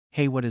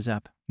Hey, what is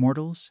up,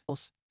 mortals?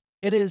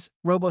 It is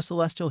Robo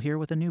Celestial here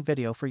with a new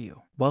video for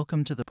you.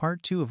 Welcome to the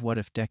part 2 of What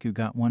If Deku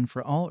Got One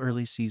for All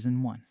Early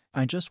Season 1.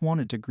 I just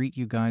wanted to greet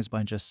you guys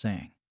by just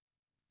saying,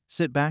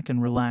 sit back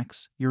and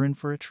relax, you're in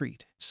for a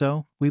treat.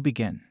 So, we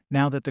begin,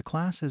 now that the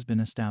class has been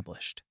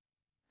established.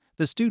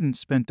 The students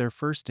spent their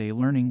first day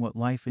learning what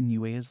life in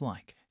UA is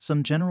like.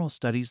 Some general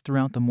studies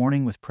throughout the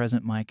morning with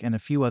Present Mike and a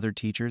few other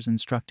teachers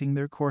instructing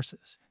their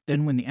courses.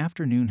 Then when the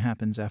afternoon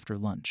happens after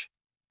lunch,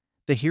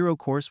 the hero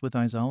course with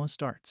Aizawa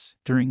starts.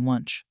 During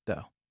lunch,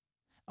 though,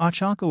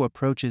 Ochako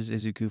approaches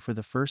Izuku for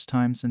the first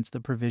time since the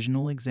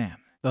provisional exam.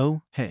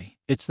 Oh, hey,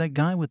 it's that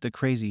guy with the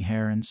crazy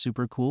hair and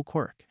super cool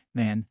quirk.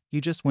 Man,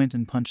 you just went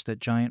and punched that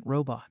giant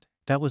robot.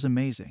 That was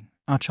amazing.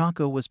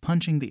 Ochako was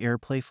punching the air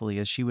playfully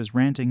as she was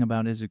ranting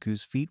about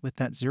Izuku's feat with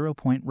that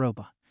 0-point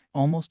robot.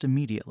 Almost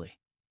immediately,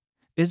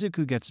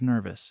 Izuku gets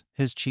nervous.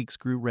 His cheeks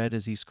grew red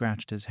as he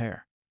scratched his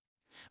hair,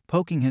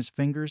 poking his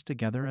fingers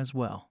together as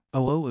well.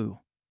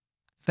 Oh.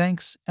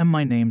 Thanks, and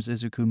my name's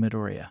Izuku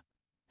Midoriya.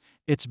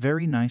 It's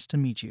very nice to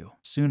meet you.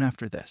 Soon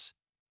after this,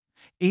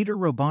 Eder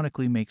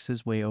robotically makes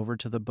his way over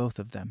to the both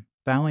of them,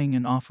 bowing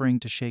and offering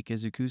to shake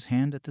Izuku's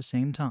hand at the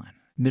same time.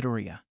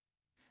 Midoriya.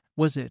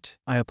 Was it?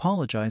 I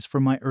apologize for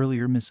my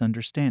earlier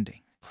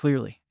misunderstanding.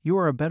 Clearly, you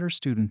are a better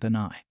student than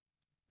I.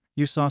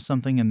 You saw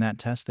something in that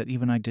test that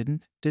even I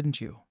didn't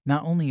you?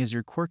 Not only is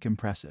your quirk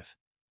impressive,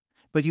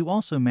 but you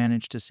also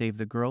managed to save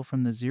the girl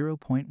from the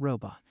 0-point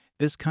robot.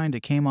 This kinda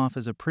came off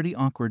as a pretty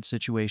awkward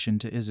situation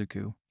to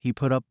Izuku. He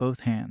put up both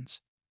hands,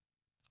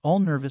 all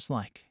nervous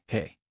like,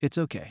 hey, it's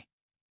okay.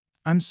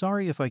 I'm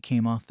sorry if I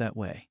came off that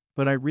way,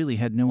 but I really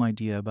had no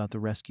idea about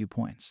the rescue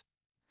points.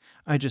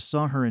 I just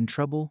saw her in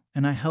trouble,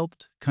 and I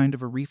helped, kind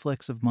of a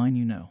reflex of mine,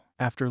 you know.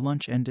 After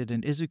lunch ended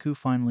and Izuku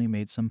finally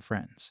made some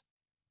friends,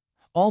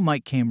 All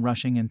Might came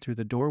rushing in through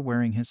the door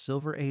wearing his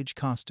Silver Age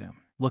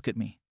costume. Look at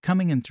me,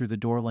 coming in through the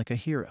door like a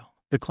hero.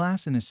 The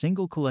class in a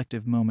single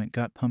collective moment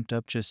got pumped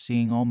up just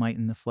seeing All Might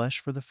in the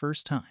flesh for the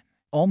first time.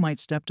 All Might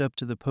stepped up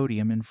to the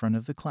podium in front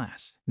of the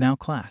class. Now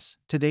class,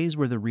 today's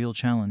where the real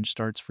challenge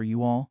starts for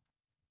you all.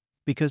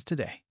 Because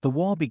today, the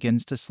wall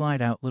begins to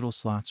slide out little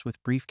slots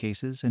with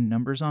briefcases and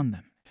numbers on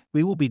them.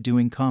 We will be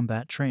doing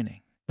combat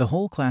training. The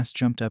whole class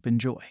jumped up in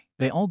joy.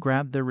 They all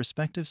grabbed their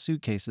respective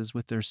suitcases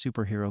with their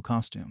superhero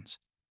costumes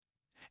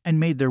and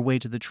made their way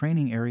to the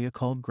training area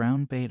called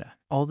Ground Beta.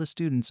 All the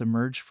students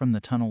emerged from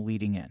the tunnel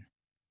leading in,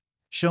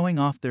 showing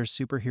off their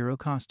superhero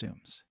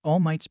costumes. All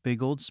Might's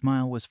big old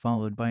smile was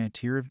followed by a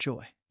tear of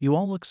joy. You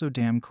all look so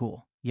damn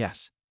cool.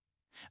 Yes.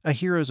 A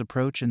hero's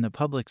approach and the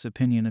public's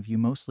opinion of you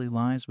mostly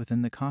lies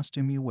within the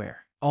costume you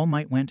wear. All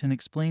Might went and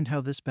explained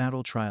how this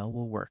battle trial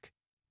will work,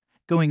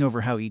 going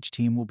over how each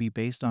team will be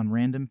based on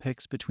random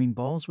picks between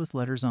balls with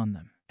letters on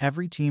them.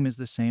 Every team is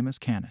the same as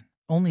canon,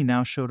 only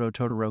now Shoto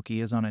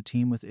Todoroki is on a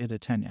team with Ida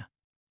Tenya,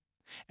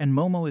 and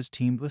Momo is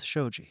teamed with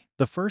Shoji.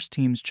 The first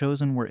teams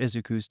chosen were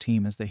Izuku's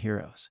team as the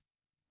heroes,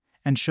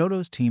 and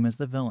Shoto's team as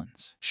the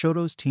villains.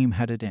 Shoto's team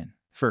headed in.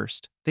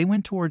 First, they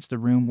went towards the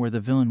room where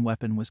the villain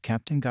weapon was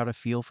kept and got a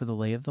feel for the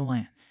lay of the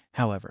land.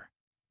 However,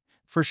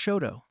 for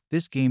Shoto,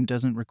 this game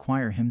doesn't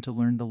require him to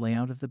learn the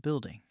layout of the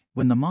building.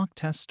 When the mock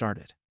test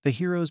started, the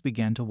heroes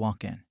began to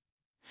walk in,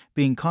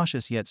 being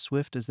cautious yet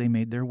swift as they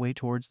made their way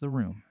towards the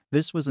room.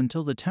 This was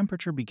until the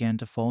temperature began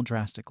to fall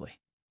drastically.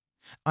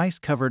 Ice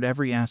covered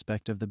every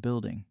aspect of the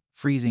building,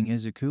 freezing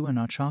Izuku and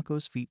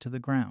Ochako's feet to the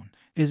ground.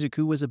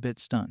 Izuku was a bit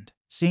stunned,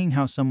 seeing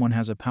how someone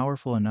has a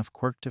powerful enough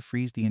quirk to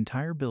freeze the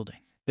entire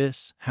building.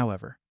 This,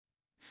 however,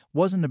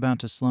 wasn't about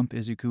to slump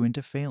Izuku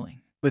into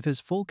failing. With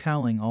his full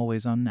cowling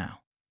always on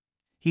now,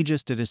 he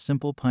just did a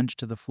simple punch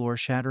to the floor,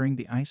 shattering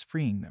the ice,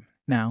 freeing them.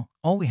 Now,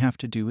 all we have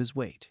to do is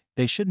wait.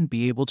 They shouldn't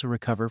be able to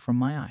recover from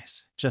my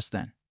ice. Just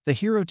then, the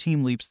hero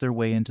team leaps their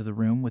way into the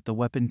room with the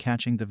weapon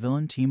catching the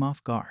villain team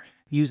off guard.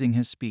 Using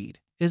his speed,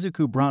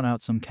 Izuku brought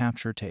out some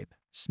capture tape,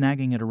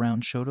 snagging it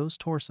around Shoto's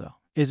torso.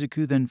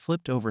 Izuku then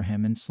flipped over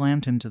him and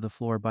slammed him to the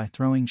floor by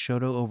throwing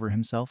Shoto over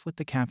himself with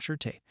the capture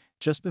tape.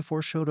 Just before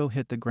Shoto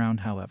hit the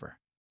ground, however,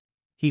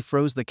 he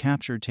froze the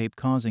capture tape,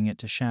 causing it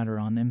to shatter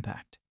on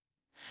impact,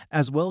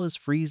 as well as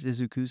freeze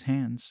Izuku's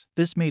hands.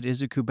 This made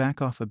Izuku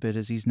back off a bit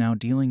as he's now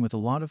dealing with a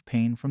lot of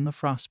pain from the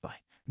frostbite.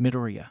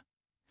 Midoriya.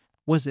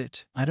 Was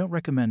it? I don't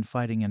recommend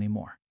fighting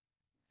anymore.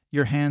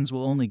 Your hands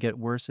will only get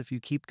worse if you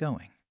keep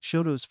going.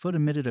 Shoto's foot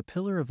emitted a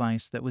pillar of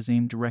ice that was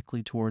aimed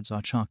directly towards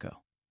Ochako.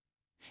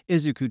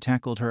 Izuku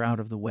tackled her out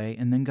of the way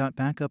and then got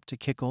back up to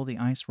kick all the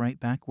ice right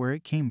back where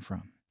it came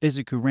from.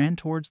 Izuku ran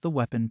towards the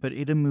weapon, but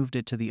Ida moved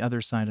it to the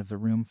other side of the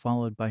room,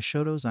 followed by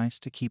Shoto's ice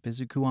to keep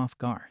Izuku off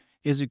guard.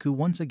 Izuku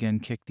once again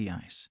kicked the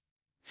ice,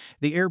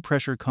 the air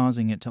pressure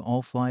causing it to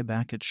all fly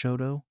back at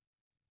Shoto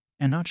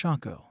and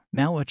Ochako.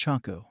 Now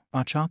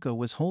Ochako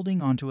was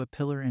holding onto a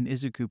pillar and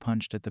Izuku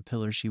punched at the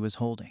pillar she was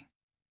holding.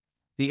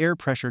 The air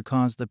pressure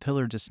caused the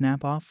pillar to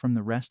snap off from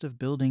the rest of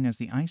building as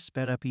the ice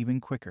sped up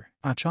even quicker.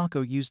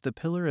 Ochako used the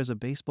pillar as a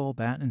baseball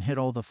bat and hit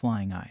all the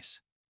flying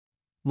ice,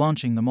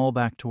 launching them all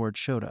back towards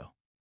Shoto.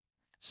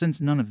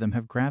 Since none of them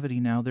have gravity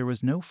now, there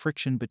was no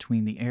friction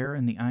between the air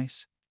and the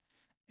ice,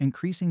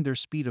 increasing their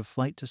speed of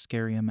flight to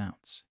scary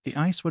amounts. The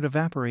ice would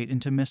evaporate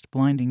into mist,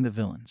 blinding the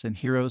villains and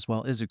heroes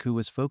while Izuku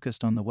was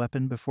focused on the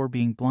weapon before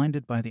being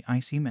blinded by the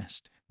icy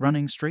mist,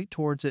 running straight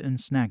towards it and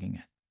snagging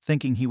it,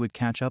 thinking he would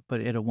catch up,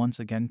 but Ida once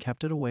again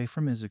kept it away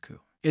from Izuku.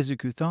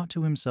 Izuku thought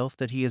to himself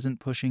that he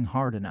isn't pushing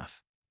hard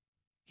enough.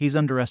 He's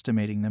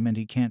underestimating them and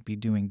he can't be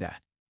doing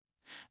that.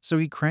 So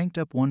he cranked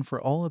up one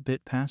for all a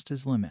bit past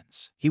his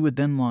limits. He would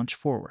then launch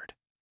forward.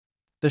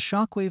 The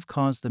shockwave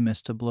caused the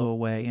mist to blow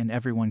away and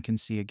everyone can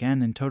see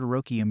again, and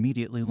Todoroki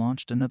immediately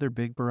launched another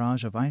big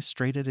barrage of ice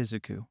straight at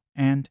Izuku,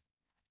 and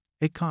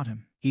it caught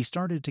him. He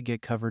started to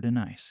get covered in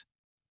ice.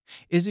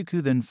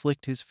 Izuku then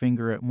flicked his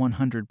finger at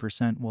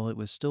 100% while it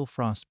was still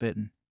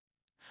frostbitten.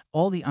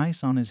 All the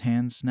ice on his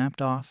hands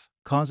snapped off,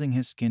 causing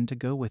his skin to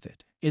go with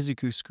it.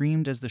 Izuku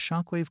screamed as the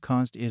shockwave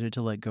caused Ida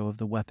to let go of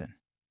the weapon.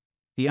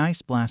 The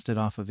ice blasted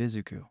off of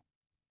Izuku,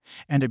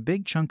 and a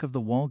big chunk of the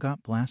wall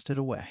got blasted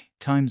away.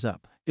 Time's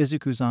up.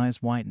 Izuku's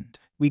eyes widened.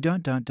 We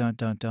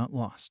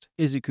lost.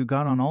 Izuku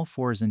got on all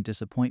fours in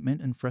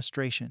disappointment and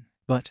frustration.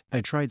 But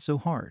I tried so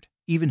hard.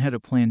 Even had a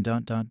plan.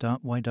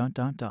 Why?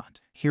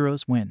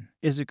 Heroes win.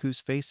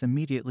 Izuku's face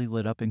immediately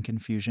lit up in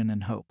confusion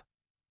and hope,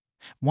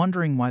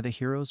 wondering why the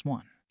heroes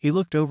won. He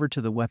looked over to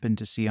the weapon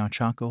to see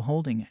Ochako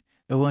holding it.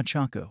 Oh,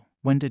 Ochako,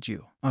 when did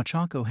you?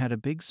 Ochako had a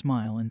big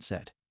smile and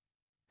said,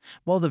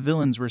 while the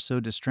villains were so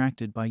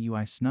distracted by you,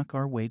 I snuck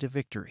our way to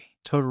victory.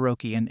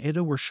 Todoroki and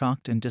Ida were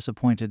shocked and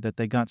disappointed that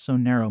they got so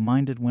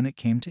narrow-minded when it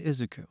came to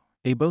Izuku.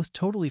 They both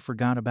totally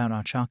forgot about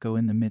Ochako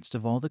in the midst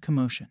of all the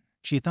commotion.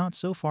 She thought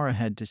so far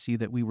ahead to see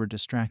that we were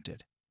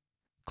distracted.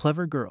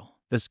 Clever girl.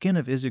 The skin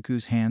of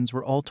Izuku's hands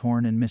were all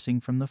torn and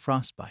missing from the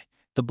frostbite.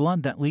 The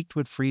blood that leaked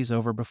would freeze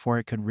over before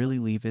it could really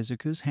leave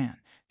Izuku's hand.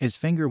 His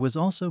finger was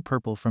also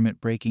purple from it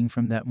breaking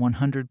from that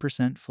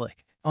 100%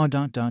 flick. Oh,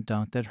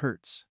 that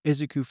hurts.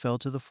 Izuku fell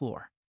to the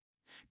floor,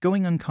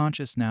 going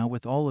unconscious now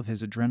with all of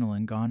his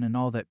adrenaline gone, and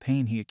all that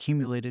pain he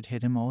accumulated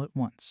hit him all at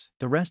once.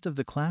 The rest of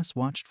the class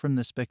watched from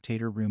the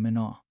spectator room in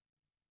awe,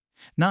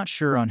 not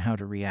sure on how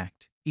to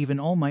react. Even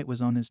All Might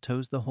was on his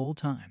toes the whole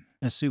time.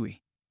 Asui.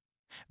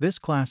 This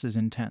class is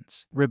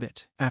intense.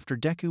 Ribbit. After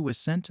Deku was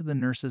sent to the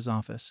nurse's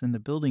office and the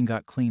building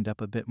got cleaned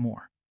up a bit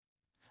more,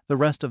 the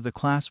rest of the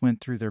class went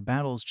through their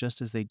battles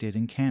just as they did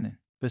in canon.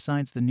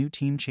 Besides the new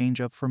team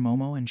change-up for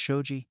Momo and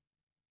Shoji,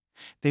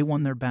 they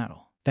won their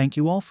battle. Thank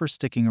you all for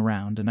sticking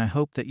around, and I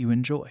hope that you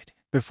enjoyed.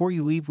 Before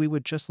you leave, we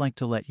would just like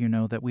to let you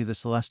know that We the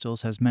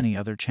Celestials has many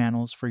other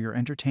channels for your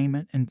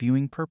entertainment and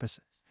viewing purposes.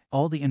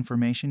 All the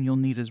information you'll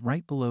need is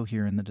right below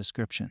here in the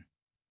description,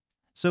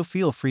 so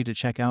feel free to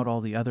check out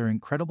all the other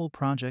incredible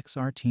projects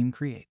our team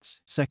creates.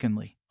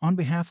 Secondly, on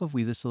behalf of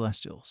We the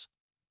Celestials,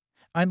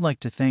 I'd like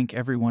to thank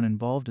everyone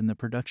involved in the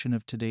production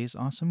of today's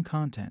awesome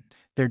content.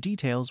 Their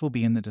details will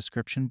be in the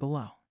description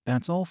below.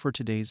 That's all for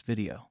today's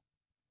video.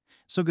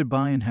 So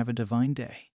goodbye and have a divine day.